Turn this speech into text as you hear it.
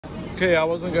Okay, I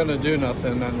wasn't gonna do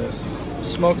nothing on this.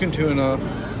 Smoking tuna.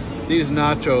 These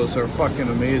nachos are fucking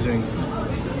amazing.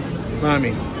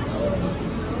 Mommy,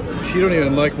 she don't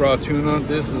even like raw tuna.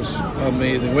 This is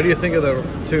amazing. What do you think of the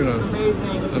tuna?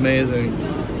 Amazing.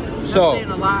 Amazing. So, saying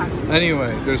a lot.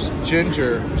 anyway, there's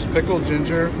ginger. There's pickled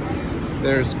ginger.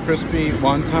 There's crispy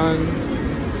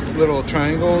wonton little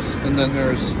triangles. And then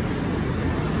there's,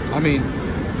 I mean,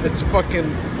 it's fucking,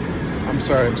 I'm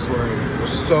sorry, I'm swearing.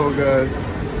 It's so good.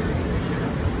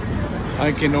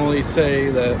 I can only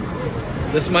say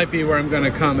that this might be where I'm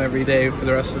gonna come every day for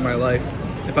the rest of my life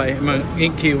if I'm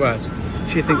in Key West.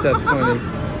 She thinks that's funny.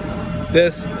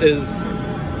 This is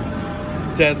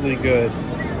deadly good.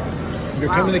 If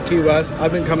you're coming to Key West,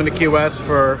 I've been coming to Key West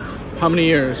for how many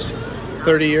years?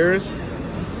 30 years,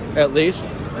 at least.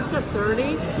 You said 30?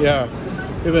 Yeah,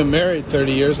 we've been married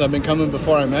 30 years. I've been coming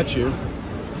before I met you.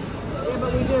 Yeah,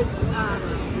 but we did,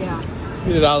 yeah.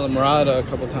 We did Ala Morada a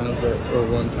couple times, or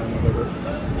one time, whatever.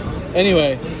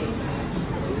 Anyway,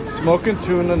 smoking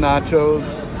tuna nachos.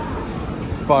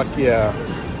 Fuck yeah.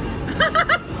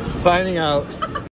 Signing out.